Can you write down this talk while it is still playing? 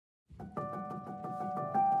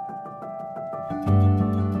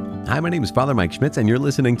Hi, my name is Father Mike Schmitz, and you're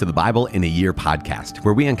listening to the Bible in a Year podcast,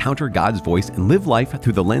 where we encounter God's voice and live life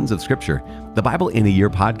through the lens of Scripture. The Bible in a Year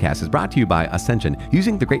podcast is brought to you by Ascension.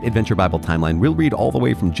 Using the Great Adventure Bible timeline, we'll read all the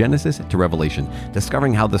way from Genesis to Revelation,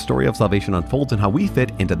 discovering how the story of salvation unfolds and how we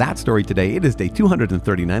fit into that story today. It is day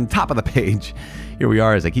 239, top of the page. Here we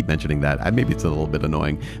are, as I keep mentioning that. Maybe it's a little bit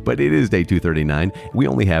annoying, but it is day 239. We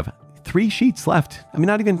only have 3 sheets left. I mean,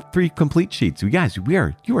 not even 3 complete sheets. You guys,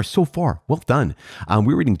 you are so far. Well done.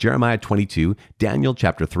 We're reading Jeremiah 22, Daniel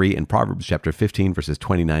chapter 3, and Proverbs chapter 15, verses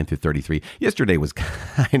 29 through 33. Yesterday was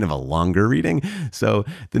kind of a longer reading, so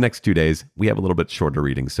the next 2 days, we have a little bit shorter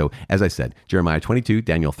reading. So as I said, Jeremiah 22,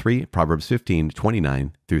 Daniel 3, Proverbs 15,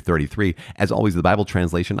 29 through 33. As always, the Bible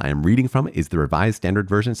translation I am reading from is the Revised Standard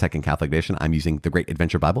Version, Second Catholic Edition. I'm using the Great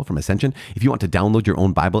Adventure Bible from Ascension. If you want to download your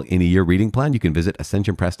own Bible in a Year reading plan, you can visit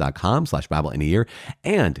ascensionpress.com/Bible in a Year.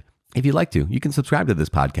 And if you'd like to, you can subscribe to this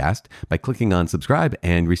podcast by clicking on subscribe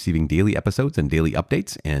and receiving daily episodes and daily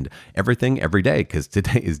updates and everything every day, because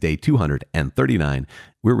today is day 239.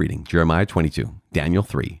 We're reading Jeremiah 22, Daniel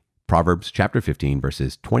 3, Proverbs chapter 15,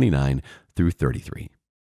 verses 29 through 33.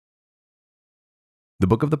 The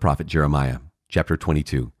book of the prophet Jeremiah, chapter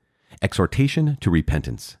 22, Exhortation to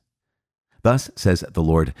Repentance. Thus says the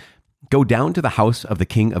Lord, "Go down to the house of the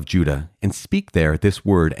king of Judah, and speak there this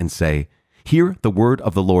word, and say, Hear the word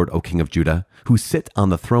of the Lord, O king of Judah, who sit on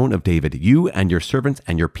the throne of David, you and your servants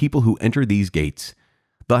and your people who enter these gates.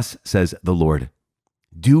 Thus says the Lord,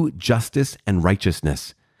 Do justice and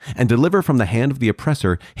righteousness, and deliver from the hand of the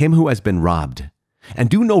oppressor him who has been robbed.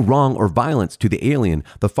 And do no wrong or violence to the alien,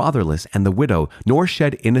 the fatherless, and the widow, nor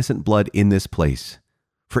shed innocent blood in this place.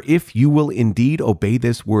 For if you will indeed obey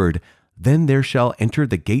this word, then there shall enter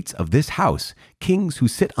the gates of this house kings who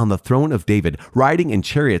sit on the throne of David, riding in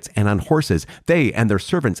chariots and on horses, they and their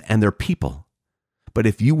servants and their people. But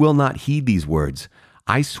if you will not heed these words,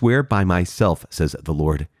 I swear by myself, says the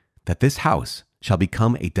Lord, that this house shall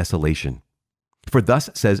become a desolation. For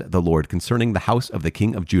thus says the Lord concerning the house of the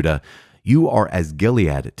king of Judah, You are as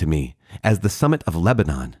Gilead to me, as the summit of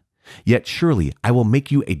Lebanon. Yet surely I will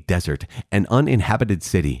make you a desert, an uninhabited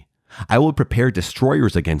city. I will prepare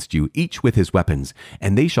destroyers against you, each with his weapons,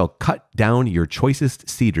 and they shall cut down your choicest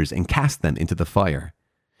cedars and cast them into the fire.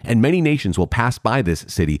 And many nations will pass by this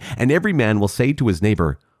city, and every man will say to his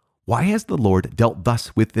neighbor, Why has the Lord dealt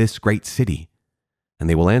thus with this great city? And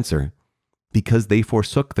they will answer, Because they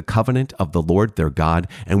forsook the covenant of the Lord their God,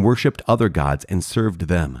 and worshipped other gods, and served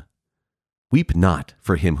them. Weep not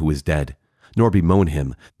for him who is dead, nor bemoan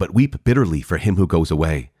him, but weep bitterly for him who goes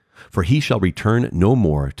away. For he shall return no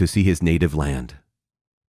more to see his native land.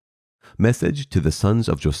 Message to the sons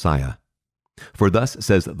of Josiah. For thus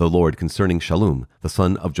says the Lord concerning Shallum, the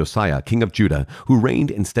son of Josiah, king of Judah, who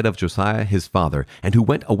reigned instead of Josiah his father, and who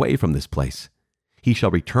went away from this place. He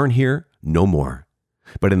shall return here no more.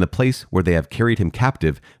 But in the place where they have carried him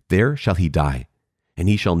captive, there shall he die, and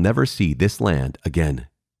he shall never see this land again.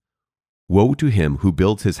 Woe to him who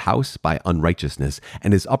builds his house by unrighteousness,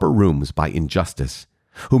 and his upper rooms by injustice,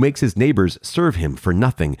 who makes his neighbors serve him for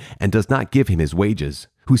nothing and does not give him his wages,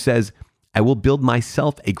 who says, I will build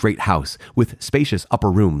myself a great house with spacious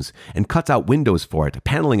upper rooms, and cuts out windows for it,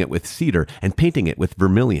 paneling it with cedar and painting it with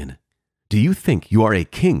vermilion. Do you think you are a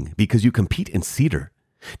king because you compete in cedar?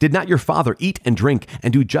 Did not your father eat and drink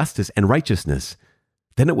and do justice and righteousness?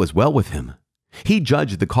 Then it was well with him. He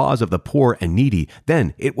judged the cause of the poor and needy,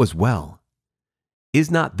 then it was well.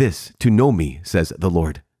 Is not this to know me, says the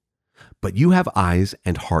Lord? But you have eyes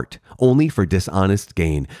and heart only for dishonest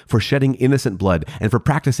gain, for shedding innocent blood, and for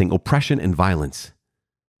practicing oppression and violence.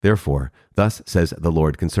 Therefore, thus says the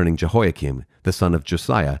Lord concerning Jehoiakim, the son of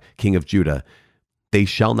Josiah, king of Judah, They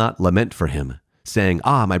shall not lament for him, saying,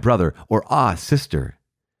 Ah, my brother, or Ah, sister.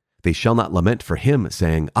 They shall not lament for him,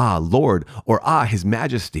 saying, Ah, Lord, or Ah, his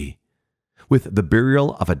majesty. With the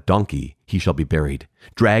burial of a donkey he shall be buried,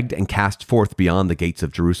 dragged and cast forth beyond the gates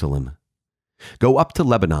of Jerusalem. Go up to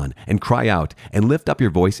Lebanon and cry out, and lift up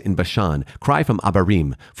your voice in Bashan. Cry from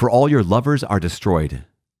Abarim, for all your lovers are destroyed.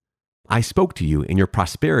 I spoke to you in your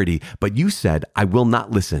prosperity, but you said, I will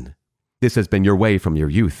not listen. This has been your way from your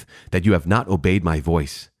youth, that you have not obeyed my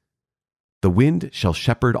voice. The wind shall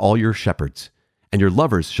shepherd all your shepherds, and your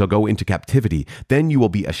lovers shall go into captivity. Then you will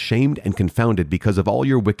be ashamed and confounded because of all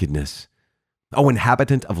your wickedness. O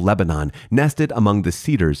inhabitant of Lebanon, nested among the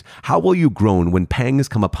cedars, how will you groan when pangs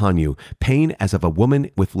come upon you, pain as of a woman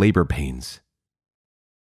with labor pains?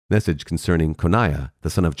 Message concerning Hananiah, the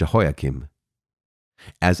son of Jehoiakim.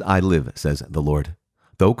 As I live, says the Lord,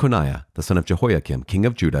 Though Coniah, the son of Jehoiakim, king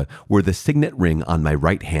of Judah, were the signet ring on my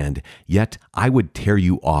right hand, yet I would tear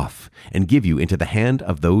you off, and give you into the hand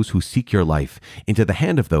of those who seek your life, into the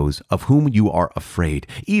hand of those of whom you are afraid,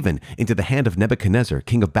 even into the hand of Nebuchadnezzar,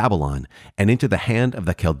 king of Babylon, and into the hand of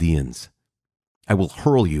the Chaldeans. I will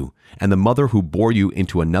hurl you, and the mother who bore you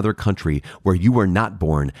into another country where you were not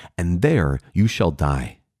born, and there you shall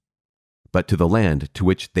die. But to the land to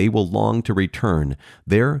which they will long to return,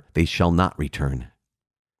 there they shall not return.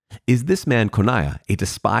 Is this man Coniah a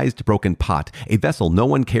despised broken pot, a vessel no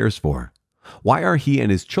one cares for? Why are he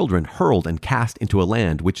and his children hurled and cast into a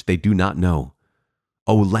land which they do not know?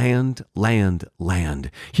 O land, land,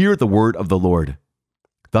 land, hear the word of the Lord.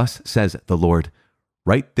 Thus says the Lord,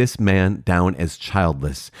 write this man down as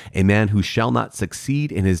childless, a man who shall not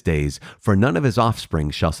succeed in his days, for none of his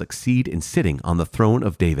offspring shall succeed in sitting on the throne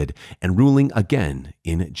of David and ruling again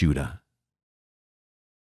in Judah.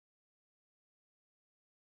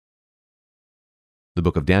 The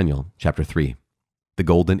book of Daniel, chapter 3. The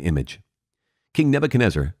golden image. King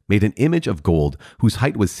Nebuchadnezzar made an image of gold whose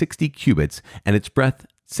height was 60 cubits and its breadth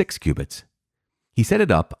 6 cubits. He set it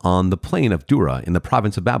up on the plain of Dura in the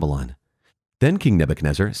province of Babylon. Then King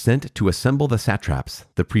Nebuchadnezzar sent to assemble the satraps,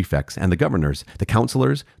 the prefects, and the governors, the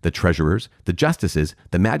counselors, the treasurers, the justices,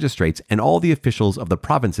 the magistrates, and all the officials of the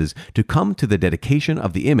provinces to come to the dedication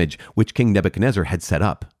of the image which King Nebuchadnezzar had set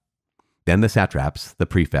up. Then the satraps, the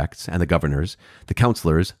prefects, and the governors, the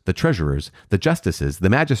counselors, the treasurers, the justices,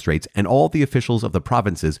 the magistrates, and all the officials of the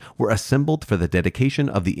provinces were assembled for the dedication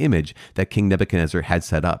of the image that King Nebuchadnezzar had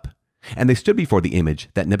set up. And they stood before the image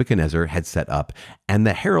that Nebuchadnezzar had set up, and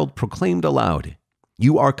the herald proclaimed aloud,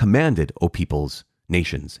 You are commanded, O peoples,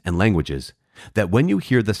 nations, and languages, that when you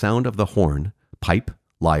hear the sound of the horn, pipe,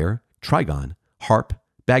 lyre, trigon, harp,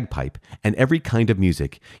 bagpipe, and every kind of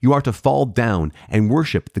music, you are to fall down and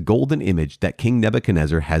worship the golden image that King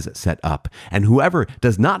Nebuchadnezzar has set up. And whoever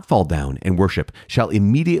does not fall down and worship shall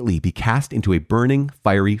immediately be cast into a burning,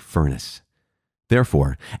 fiery furnace.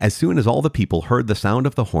 Therefore, as soon as all the people heard the sound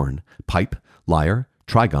of the horn, pipe, lyre,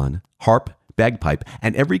 trigon, harp, bagpipe,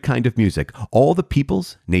 and every kind of music, all the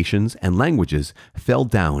peoples, nations, and languages fell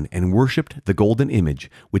down and worshipped the golden image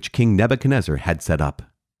which King Nebuchadnezzar had set up.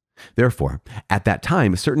 Therefore, at that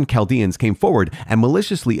time, certain Chaldeans came forward and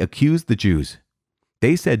maliciously accused the Jews.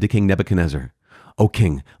 They said to King Nebuchadnezzar, O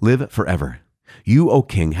king, live forever. You, O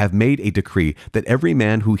king, have made a decree that every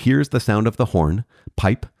man who hears the sound of the horn,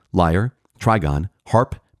 pipe, lyre, trigon,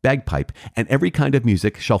 harp, bagpipe, and every kind of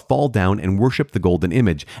music shall fall down and worship the golden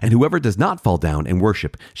image, and whoever does not fall down and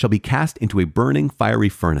worship shall be cast into a burning fiery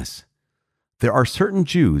furnace. There are certain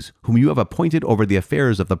Jews whom you have appointed over the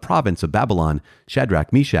affairs of the province of Babylon,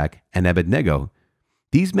 Shadrach, Meshach, and Abednego.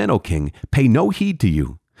 These men, O king, pay no heed to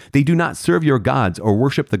you. They do not serve your gods or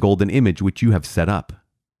worship the golden image which you have set up.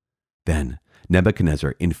 Then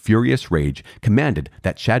Nebuchadnezzar, in furious rage, commanded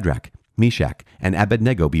that Shadrach, Meshach, and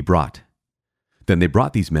Abednego be brought. Then they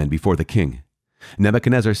brought these men before the king.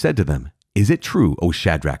 Nebuchadnezzar said to them, Is it true, O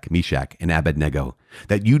Shadrach, Meshach, and Abednego,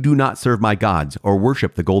 that you do not serve my gods or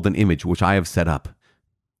worship the golden image which I have set up?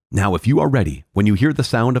 Now if you are ready, when you hear the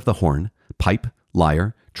sound of the horn, pipe,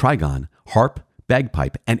 lyre, trigon, harp,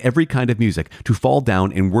 bagpipe, and every kind of music, to fall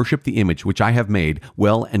down and worship the image which I have made,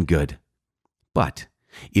 well and good. But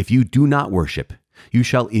if you do not worship, you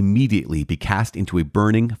shall immediately be cast into a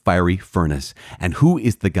burning, fiery furnace. And who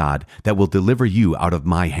is the God that will deliver you out of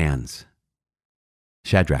my hands?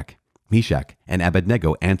 Shadrach, Meshach, and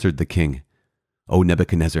Abednego answered the king, O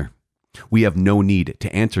Nebuchadnezzar, we have no need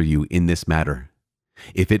to answer you in this matter.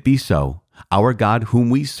 If it be so, our God whom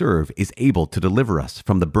we serve is able to deliver us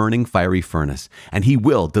from the burning fiery furnace, and he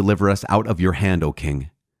will deliver us out of your hand, O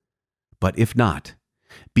king. But if not,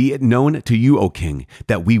 be it known to you, O king,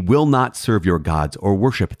 that we will not serve your gods or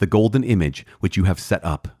worship the golden image which you have set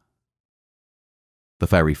up. The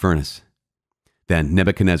fiery furnace. Then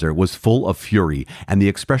Nebuchadnezzar was full of fury, and the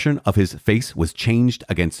expression of his face was changed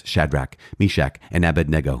against Shadrach, Meshach, and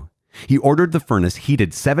Abednego. He ordered the furnace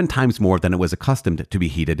heated 7 times more than it was accustomed to be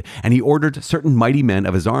heated, and he ordered certain mighty men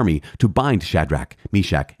of his army to bind Shadrach,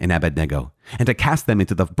 Meshach, and Abednego, and to cast them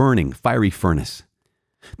into the burning, fiery furnace.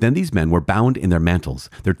 Then these men were bound in their mantles,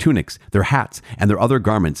 their tunics, their hats, and their other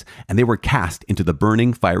garments, and they were cast into the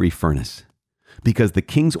burning, fiery furnace. Because the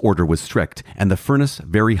king's order was strict, and the furnace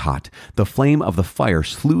very hot, the flame of the fire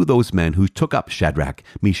slew those men who took up Shadrach,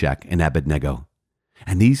 Meshach, and Abednego.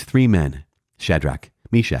 And these 3 men, Shadrach,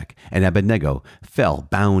 Meshach, and Abednego, fell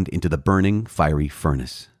bound into the burning, fiery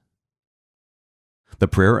furnace. The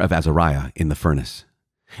prayer of Azariah in the furnace.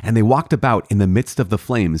 And they walked about in the midst of the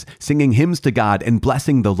flames, singing hymns to God and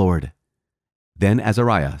blessing the Lord. Then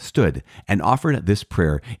Azariah stood and offered this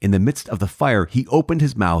prayer. In the midst of the fire, he opened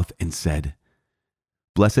his mouth and said,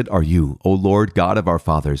 Blessed are you, O Lord God of our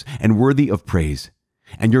fathers, and worthy of praise,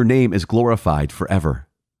 and your name is glorified forever.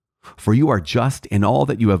 For you are just in all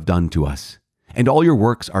that you have done to us, and all your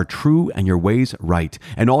works are true and your ways right,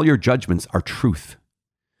 and all your judgments are truth.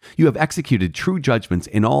 You have executed true judgments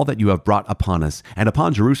in all that you have brought upon us, and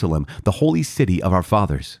upon Jerusalem, the holy city of our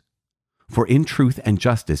fathers. For in truth and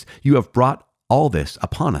justice you have brought all this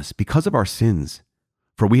upon us because of our sins.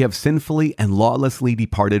 For we have sinfully and lawlessly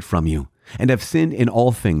departed from you, and have sinned in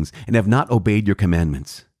all things, and have not obeyed your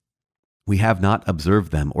commandments. We have not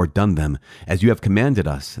observed them or done them, as you have commanded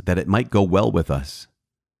us, that it might go well with us.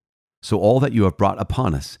 So all that you have brought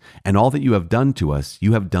upon us, and all that you have done to us,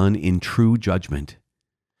 you have done in true judgment.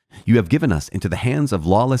 You have given us into the hands of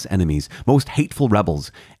lawless enemies, most hateful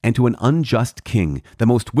rebels, and to an unjust king, the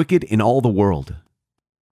most wicked in all the world.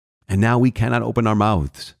 And now we cannot open our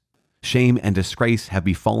mouths. Shame and disgrace have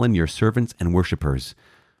befallen your servants and worshippers.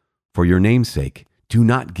 For your name's sake, do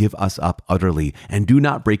not give us up utterly, and do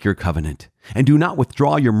not break your covenant, and do not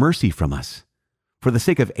withdraw your mercy from us. For the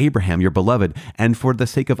sake of Abraham, your beloved, and for the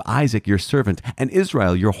sake of Isaac, your servant, and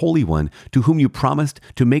Israel, your holy one, to whom you promised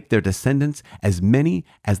to make their descendants as many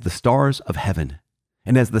as the stars of heaven,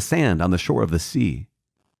 and as the sand on the shore of the sea.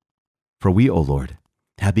 For we, O Lord,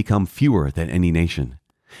 have become fewer than any nation,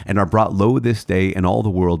 and are brought low this day in all the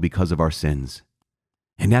world because of our sins.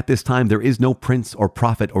 And at this time there is no prince or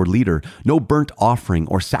prophet or leader, no burnt offering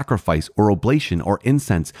or sacrifice or oblation or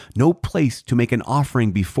incense, no place to make an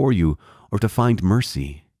offering before you or to find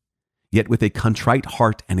mercy. Yet with a contrite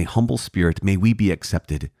heart and a humble spirit may we be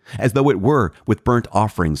accepted, as though it were with burnt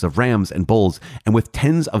offerings of rams and bulls, and with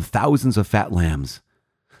tens of thousands of fat lambs.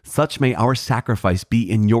 Such may our sacrifice be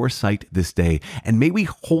in your sight this day, and may we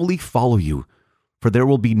wholly follow you, for there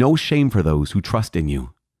will be no shame for those who trust in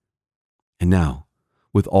you. And now,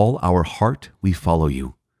 with all our heart we follow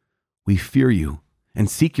you. We fear you and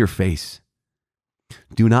seek your face.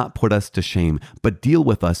 Do not put us to shame, but deal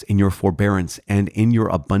with us in your forbearance and in your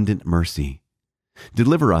abundant mercy.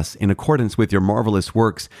 Deliver us in accordance with your marvelous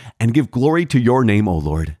works, and give glory to your name, O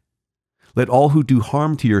Lord. Let all who do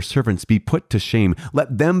harm to your servants be put to shame.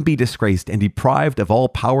 Let them be disgraced and deprived of all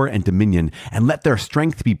power and dominion, and let their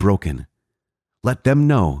strength be broken. Let them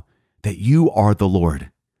know that you are the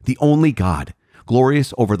Lord, the only God,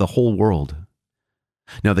 glorious over the whole world.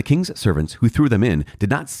 Now the king's servants who threw them in did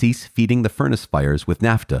not cease feeding the furnace fires with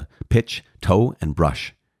naphtha, pitch, tow, and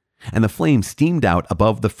brush. And the flame steamed out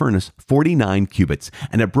above the furnace 49 cubits,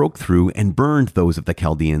 and it broke through and burned those of the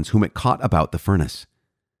Chaldeans whom it caught about the furnace.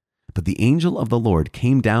 But the angel of the Lord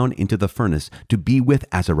came down into the furnace to be with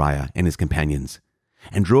Azariah and his companions,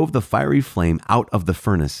 and drove the fiery flame out of the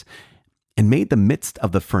furnace, and made the midst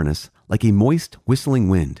of the furnace like a moist whistling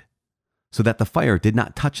wind, so that the fire did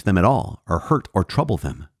not touch them at all, or hurt or trouble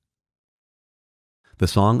them. The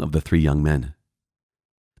Song of the Three Young Men.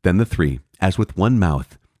 Then the three, as with one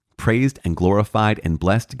mouth, praised and glorified and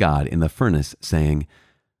blessed God in the furnace, saying,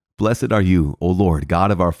 Blessed are you, O Lord,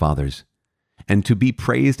 God of our fathers, and to be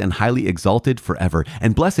praised and highly exalted forever.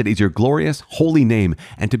 And blessed is your glorious holy name,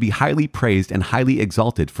 and to be highly praised and highly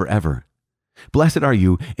exalted forever. Blessed are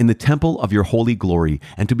you in the temple of your holy glory,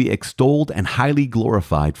 and to be extolled and highly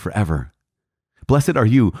glorified forever. Blessed are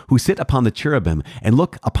you who sit upon the cherubim and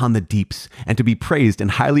look upon the deeps, and to be praised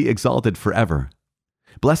and highly exalted forever.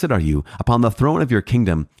 Blessed are you upon the throne of your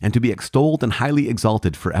kingdom, and to be extolled and highly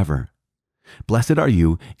exalted forever. Blessed are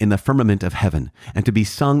you in the firmament of heaven, and to be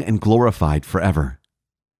sung and glorified forever.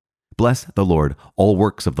 Bless the Lord, all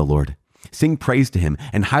works of the Lord. Sing praise to him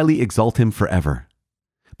and highly exalt him forever.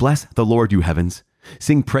 Bless the Lord, you heavens.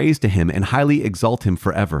 Sing praise to him and highly exalt him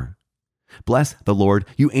forever. Bless the Lord,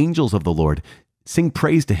 you angels of the Lord. Sing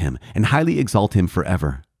praise to him and highly exalt him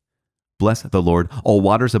forever. Bless the Lord, all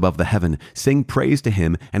waters above the heaven. Sing praise to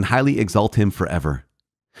him and highly exalt him forever.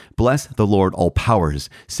 Bless the Lord, all powers.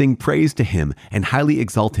 Sing praise to him and highly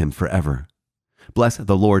exalt him forever. Bless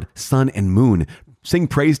the Lord, sun and moon. Sing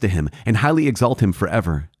praise to him and highly exalt him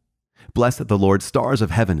forever. Bless the Lord, stars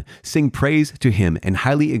of heaven. Sing praise to him and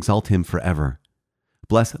highly exalt him forever.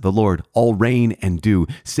 Bless the Lord, all rain and dew.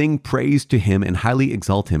 Sing praise to him and highly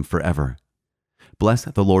exalt him forever. Bless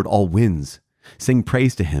the Lord, all winds. Sing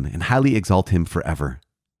praise to him and highly exalt him forever.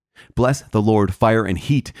 Bless the Lord, fire and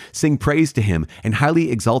heat. Sing praise to him and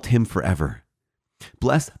highly exalt him forever.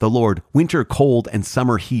 Bless the Lord, winter cold and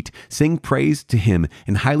summer heat. Sing praise to him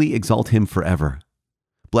and highly exalt him forever.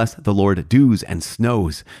 Bless the Lord, dews and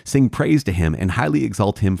snows. Sing praise to him and highly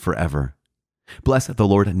exalt him forever. Bless the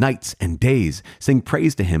Lord, nights and days. Sing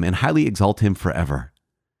praise to him and highly exalt him forever.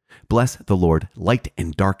 Bless the Lord, light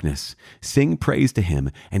and darkness. Sing praise to him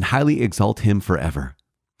and highly exalt him forever.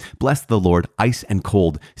 Bless the Lord, ice and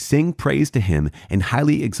cold. Sing praise to him and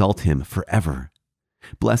highly exalt him forever.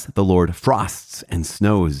 Bless the Lord, frosts and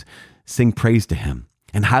snows. Sing praise to him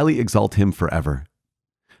and highly exalt him forever.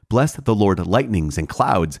 Bless the Lord, lightnings and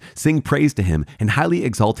clouds. Sing praise to him and highly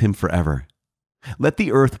exalt him forever. Let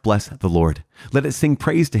the earth bless the Lord. Let it sing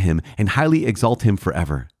praise to him and highly exalt him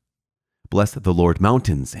forever. Bless the Lord,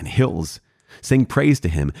 mountains and hills. Sing praise to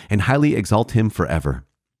him and highly exalt him forever.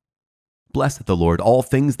 Bless the Lord, all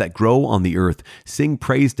things that grow on the earth. Sing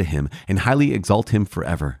praise to him and highly exalt him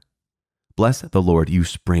forever. Bless the Lord, you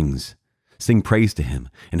springs. Sing praise to him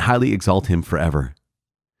and highly exalt him forever.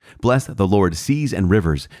 Bless the Lord, seas and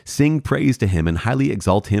rivers. Sing praise to him and highly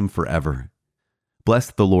exalt him forever.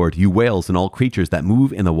 Bless the Lord, you whales and all creatures that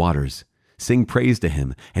move in the waters. Sing praise to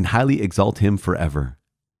him and highly exalt him forever.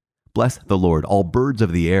 Bless the Lord, all birds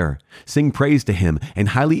of the air. Sing praise to him and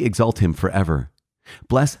highly exalt him forever.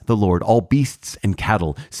 Bless the Lord, all beasts and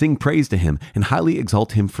cattle. Sing praise to him and highly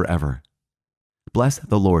exalt him forever. Bless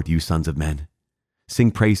the Lord, you sons of men.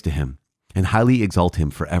 Sing praise to him and highly exalt him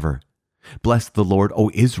forever. Bless the Lord, O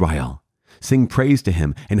Israel. Sing praise to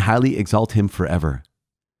him and highly exalt him forever.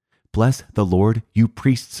 Bless the Lord, you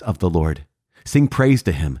priests of the Lord. Sing praise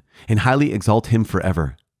to him and highly exalt him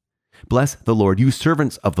forever. Bless the Lord, you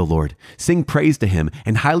servants of the Lord. Sing praise to him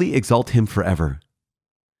and highly exalt him forever.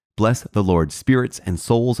 Bless the Lord, spirits and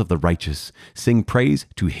souls of the righteous. Sing praise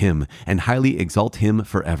to him and highly exalt him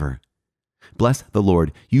forever. Bless the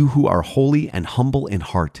Lord, you who are holy and humble in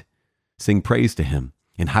heart. Sing praise to him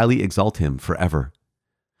and highly exalt him forever.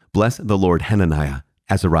 Bless the Lord, Hananiah,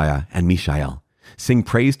 Azariah, and Mishael. Sing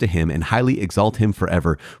praise to him and highly exalt him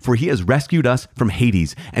forever, for he has rescued us from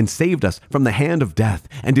Hades and saved us from the hand of death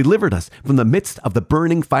and delivered us from the midst of the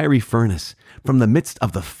burning fiery furnace. From the midst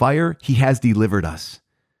of the fire he has delivered us.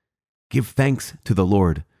 Give thanks to the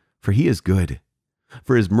Lord, for he is good,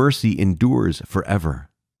 for his mercy endures forever.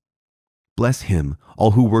 Bless him,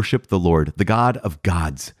 all who worship the Lord, the God of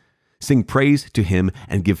gods. Sing praise to him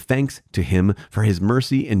and give thanks to him, for his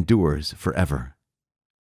mercy endures forever.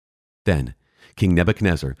 Then King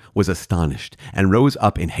Nebuchadnezzar was astonished and rose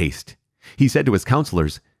up in haste. He said to his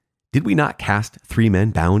counselors, "Did we not cast 3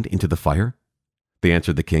 men bound into the fire?" They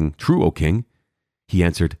answered the king, "True, O king." He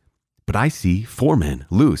answered, "But I see 4 men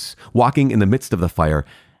loose, walking in the midst of the fire,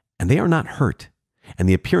 and they are not hurt, and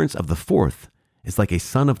the appearance of the 4th is like a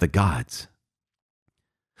son of the gods."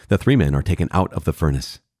 The 3 men are taken out of the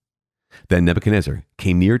furnace. Then Nebuchadnezzar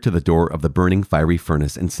came near to the door of the burning fiery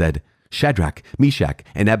furnace and said, "Shadrach, Meshach,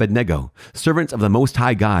 and Abednego, servants of the Most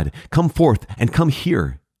High God, come forth and come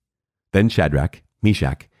here." Then Shadrach,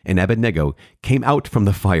 Meshach, and Abednego came out from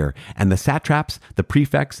the fire, and the satraps, the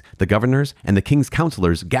prefects, the governors, and the king's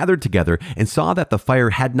counselors gathered together and saw that the fire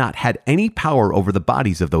had not had any power over the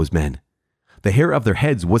bodies of those men. The hair of their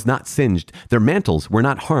heads was not singed, their mantles were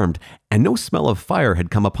not harmed, and no smell of fire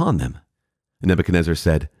had come upon them. Nebuchadnezzar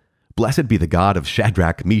said, "Blessed be the God of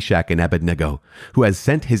Shadrach, Meshach, and Abednego, who has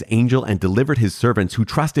sent his angel and delivered his servants who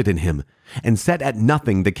trusted in him, and set at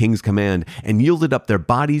nothing the king's command, and yielded up their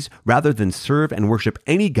bodies rather than serve and worship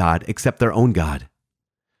any god except their own God.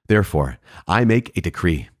 Therefore, I make a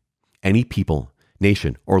decree. Any people,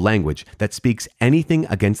 nation, or language that speaks anything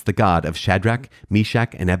against the God of Shadrach,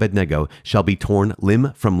 Meshach, and Abednego shall be torn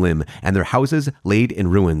limb from limb, and their houses laid in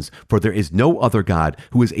ruins, for there is no other God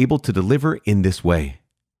who is able to deliver in this way."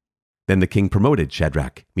 Then the king promoted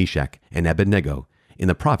Shadrach, Meshach, and Abednego in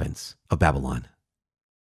the province of Babylon.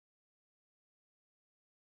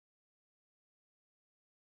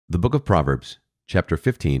 The book of Proverbs, chapter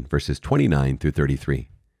 15, verses 29 through 33.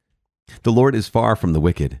 The Lord is far from the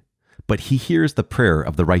wicked, but he hears the prayer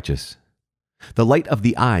of the righteous. The light of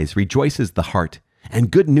the eyes rejoices the heart,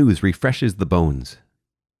 and good news refreshes the bones.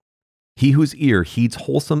 He whose ear heeds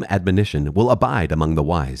wholesome admonition will abide among the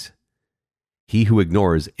wise. He who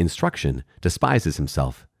ignores instruction despises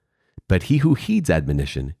himself, but he who heeds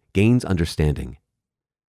admonition gains understanding.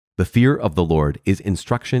 The fear of the Lord is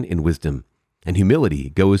instruction in wisdom, and humility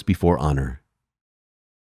goes before honor.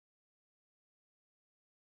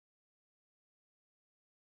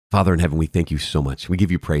 Father in heaven, we thank you so much. We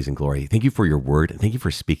give you praise and glory. Thank you for your word, and thank you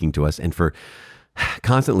for speaking to us and for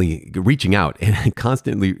constantly reaching out and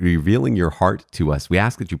constantly revealing your heart to us. We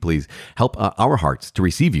ask that you please help our hearts to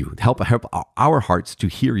receive you, help our hearts to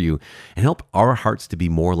hear you, and help our hearts to be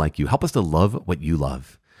more like you. Help us to love what you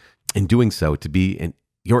love. In doing so, to be in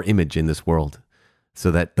your image in this world,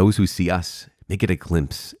 so that those who see us may get a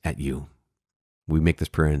glimpse at you. We make this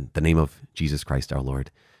prayer in the name of Jesus Christ, our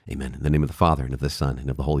Lord. Amen. In the name of the Father, and of the Son, and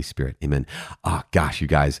of the Holy Spirit. Amen. Oh, gosh, you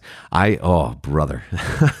guys. Oh, brother.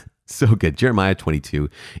 So good. Jeremiah 22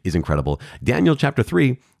 is incredible. Daniel chapter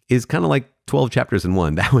 3 is kind of like 12 chapters in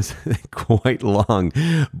one. That was quite long,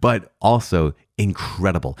 but also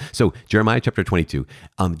incredible. So Jeremiah chapter 22,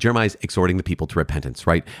 Jeremiah is exhorting the people to repentance,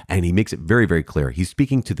 right? And he makes it very, very clear. He's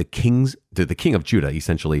speaking to the king of Judah,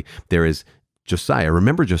 essentially. There is Josiah.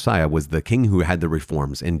 Remember, Josiah was the king who had the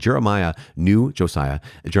reforms, and Jeremiah knew Josiah.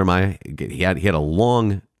 Jeremiah, he had a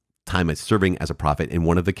long time at serving as a prophet, and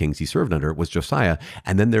one of the kings he served under was Josiah.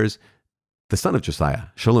 And then there's the son of Josiah,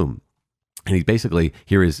 Shallum. And he basically,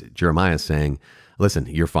 here is Jeremiah saying, listen,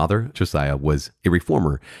 your father, Josiah, was a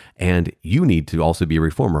reformer, and you need to also be a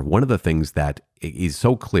reformer. One of the things that is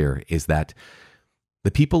so clear is that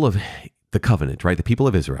the people of the covenant, right, the people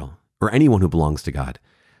of Israel, or anyone who belongs to God,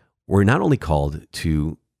 we're not only called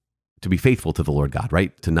to be faithful to the Lord God,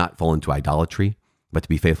 right? To not fall into idolatry, but to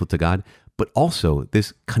be faithful to God, but also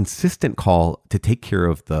this consistent call to take care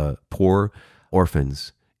of the poor,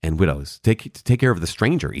 orphans, and widows, to take care of the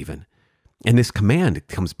stranger even. And this command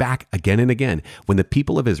comes back again and again when the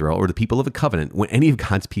people of Israel or the people of the covenant, when any of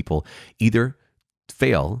God's people either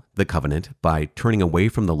fail the covenant by turning away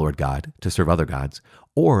from the Lord God to serve other gods,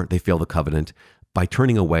 or they fail the covenant by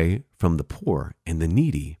turning away from the poor and the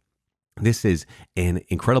needy. This is an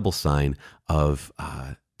incredible sign of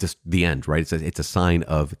just the end, right? It's a sign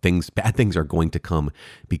of bad things are going to come,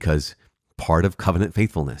 because part of covenant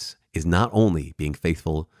faithfulness is not only being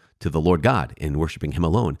faithful to the Lord God and worshiping him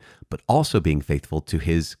alone, but also being faithful to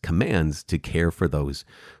his commands to care for those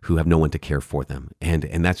who have no one to care for them. And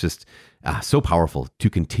that's just so powerful to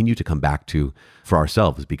continue to come back to for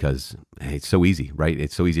ourselves, because it's so easy, right?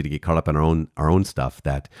 It's so easy to get caught up in our own stuff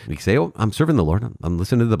that we say, oh, I'm serving the Lord. I'm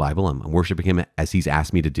listening to the Bible. I'm worshiping him as he's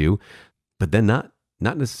asked me to do, but then not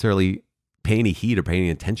necessarily pay any heed or pay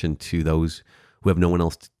any attention to those who have no one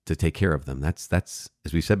else to take care of them. That's,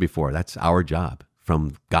 as we said before, that's our job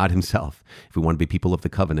from God himself. If we want to be people of the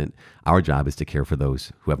covenant, our job is to care for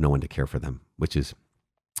those who have no one to care for them, which is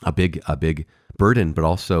a big burden, but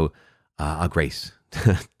also a grace.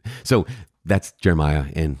 So that's Jeremiah,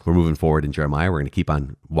 and we're moving forward in Jeremiah. We're going to keep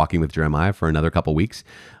on walking with Jeremiah for another couple weeks.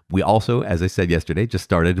 We also, as I said yesterday, just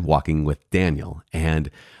started walking with Daniel,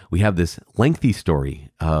 and we have this lengthy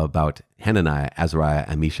story about Hananiah, Azariah,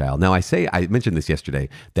 and Mishael. Now, I mentioned this yesterday,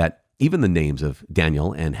 that even the names of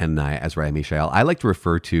Daniel and Hananiah, Azariah, Mishael, I like to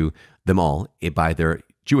refer to them all by their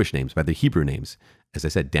Jewish names, by their Hebrew names. As I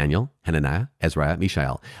said, Daniel, Hananiah, Azariah,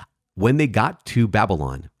 Mishael. When they got to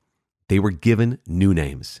Babylon, they were given new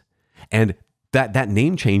names. And that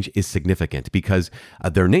name change is significant because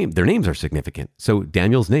their names are significant. So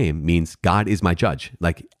Daniel's name means God is my judge.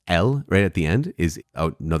 Like El right at the end is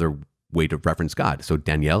another way to reference God. So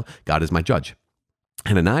Daniel, God is my judge.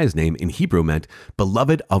 Hananiah's name in Hebrew meant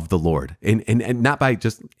beloved of the Lord, and not by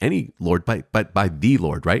just any Lord, but by the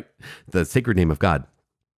Lord, right? The sacred name of God.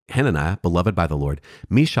 Hananiah, beloved by the Lord.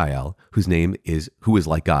 Mishael, whose name is who is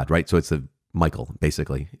like God, right? So it's a Michael,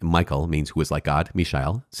 basically. Michael means who is like God.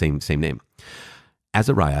 Mishael, same name.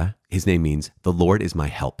 Azariah, his name means the Lord is my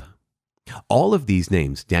help. All of these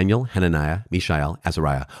names, Daniel, Hananiah, Mishael,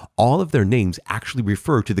 Azariah, all of their names actually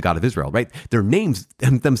refer to the God of Israel, right? Their names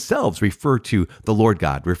themselves refer to the Lord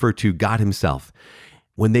God, refer to God himself.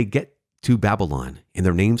 When they get to Babylon and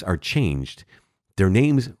their names are changed, their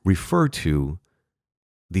names refer to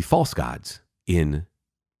the false gods in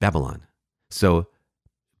Babylon. So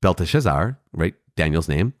Belteshazzar, right, Daniel's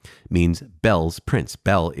name, means Bel's prince.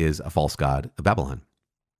 Bel is a false god of Babylon.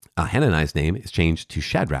 Hananiah's name is changed to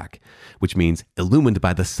Shadrach, which means illumined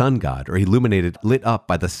by the sun god, or illuminated, lit up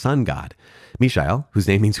by the sun god. Mishael, whose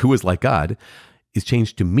name means who is like God, is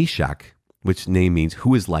changed to Meshach, which name means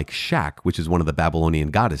who is like Shak, which is one of the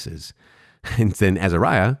Babylonian goddesses. And then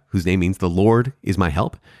Azariah, whose name means the Lord is my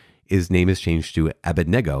help, his name is changed to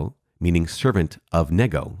Abednego, meaning servant of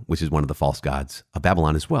Nego, which is one of the false gods of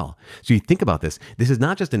Babylon as well. So you think about this. This is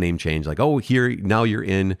not just a name change, like, oh, here, now you're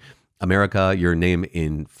in America, your name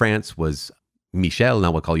in France was Michel, now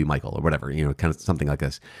we'll call you Michael, or whatever, kind of something like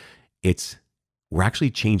this. We're actually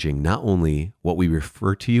changing not only what we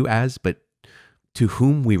refer to you as, but to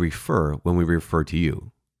whom we refer when we refer to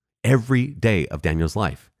you. Every day of Daniel's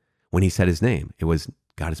life, when he said his name, it was,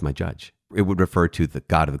 God is my judge. It would refer to the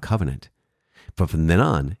God of the covenant. But from then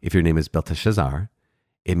on, if your name is Belteshazzar,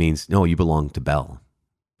 it means, no, you belong to Bel.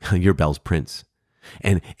 You're Bel's prince.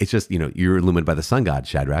 And it's just, you're illumined by the sun god,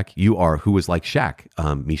 Shadrach. You are who is like Shak,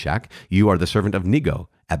 Meshach. You are the servant of Nego,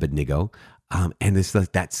 Abednego. And it's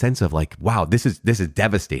like that sense of like, wow, this is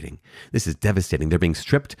devastating. This is devastating. They're being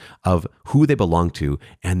stripped of who they belong to,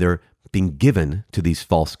 and they're being given to these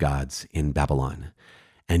false gods in Babylon.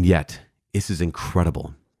 And yet, this is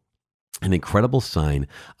incredible. An incredible sign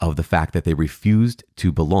of the fact that they refused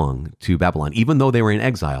to belong to Babylon. Even though they were in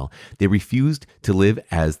exile, they refused to live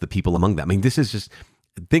as the people among them. I mean, this is just,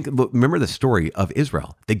 remember the story of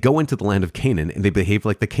Israel. They go into the land of Canaan and they behave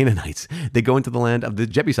like the Canaanites. They go into the land of the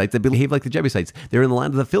Jebusites. They behave like the Jebusites. They're in the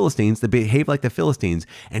land of the Philistines. They behave like the Philistines.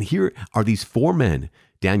 And here are these four men,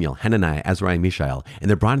 Daniel, Hananiah, Azariah, and Mishael, and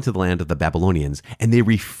they're brought into the land of the Babylonians, and they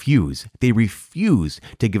refuse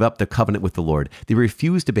to give up their covenant with the Lord. They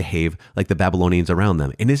refuse to behave like the Babylonians around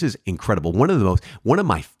them. And this is incredible. One of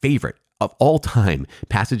my favorite of all time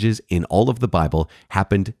passages in all of the Bible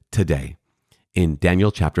happened today in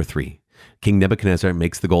Daniel chapter 3. King Nebuchadnezzar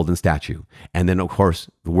makes the golden statue. And then, of course,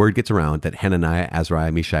 the word gets around that Hananiah,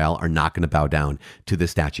 Azariah, Mishael are not going to bow down to the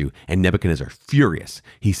statue. And Nebuchadnezzar, furious,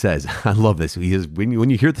 he says, I love this. He says, when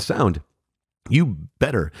you hear the sound, you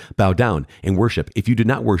better bow down and worship. If you do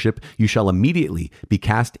not worship, you shall immediately be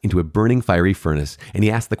cast into a burning fiery furnace. And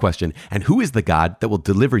he asked the question, and who is the God that will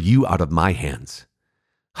deliver you out of my hands?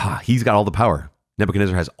 He's got all the power.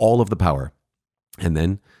 Nebuchadnezzar has all of the power. And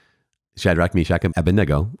then Shadrach, Meshach, and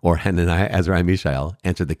Abednego, or Hananiah, Azariah, Mishael,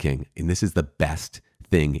 answered the king. And this is the best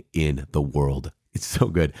thing in the world. It's so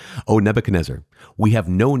good. Oh, Nebuchadnezzar, we have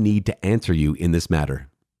no need to answer you in this matter.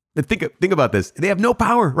 Think about this. They have no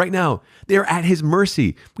power right now. They are at his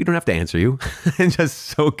mercy. We don't have to answer you. It's just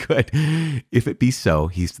so good. If it be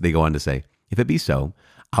so, they go on to say, if it be so,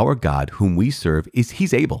 our God whom we serve,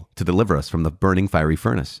 he's able to deliver us from the burning fiery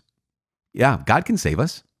furnace. Yeah, God can save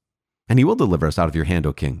us, and he will deliver us out of your hand,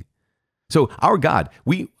 O king. So our God,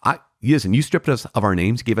 listen, you stripped us of our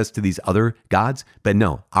names, gave us to these other gods, but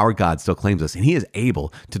no, our God still claims us, and he is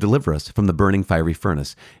able to deliver us from the burning fiery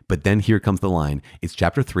furnace. But then here comes the line. It's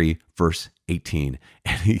chapter 3, verse 18.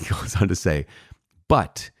 And he goes on to say,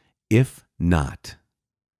 but if not,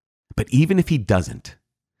 but even if he doesn't,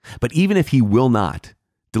 but even if he will not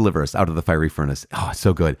deliver us out of the fiery furnace, oh,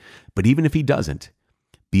 so good. But even if he doesn't,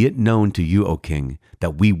 be it known to you, O king,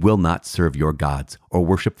 that we will not serve your gods or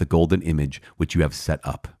worship the golden image which you have set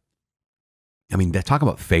up. I mean, talk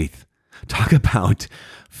about faith. Talk about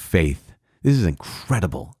faith. This is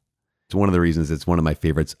incredible. It's one of the reasons it's one of my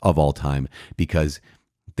favorites of all time, because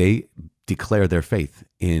they declare their faith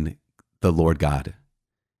in the Lord God,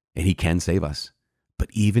 and he can save us. But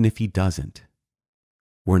even if he doesn't,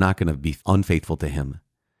 we're not going to be unfaithful to him.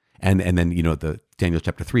 And then, the Daniel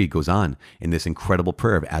chapter 3 goes on in this incredible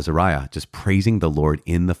prayer of Azariah, just praising the Lord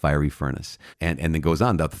in the fiery furnace. And then goes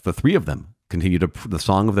on, the three of them continue the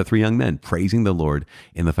song of the three young men, praising the Lord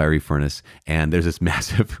in the fiery furnace. And there's this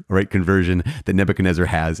massive conversion that Nebuchadnezzar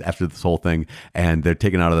has after this whole thing. And they're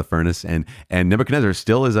taken out of the furnace. And Nebuchadnezzar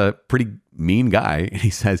still is a pretty mean guy. And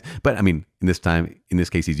he says, but I mean, in this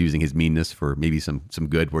case, he's using his meanness for maybe some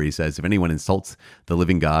good, where he says, if anyone insults the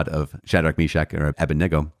living God of Shadrach, Meshach, or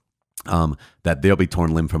Abednego, that they'll be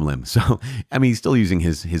torn limb from limb. So, I mean, he's still using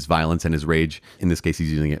his violence and his rage. In this case,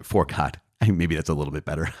 he's using it for God. I mean, maybe that's a little bit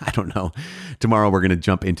better. I don't know. Tomorrow, we're going to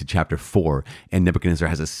jump into chapter 4, and Nebuchadnezzar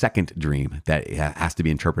has a second dream that has to be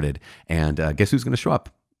interpreted. And guess who's going to show up?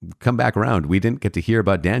 Come back around. We didn't get to hear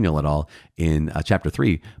about Daniel at all in chapter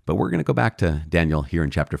 3, but we're going to go back to Daniel here in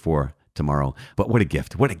chapter 4 tomorrow. But what a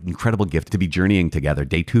gift. What an incredible gift to be journeying together.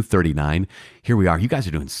 Day 239. Here we are. You guys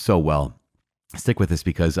are doing so well. Stick with this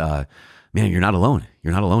because, man, you're not alone.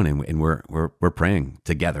 You're not alone. And we're praying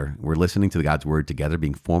together. We're listening to God's word together,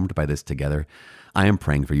 being formed by this together. I am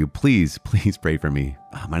praying for you. Please pray for me.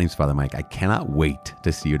 My name's Father Mike. I cannot wait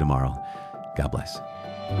to see you tomorrow. God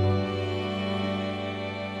bless.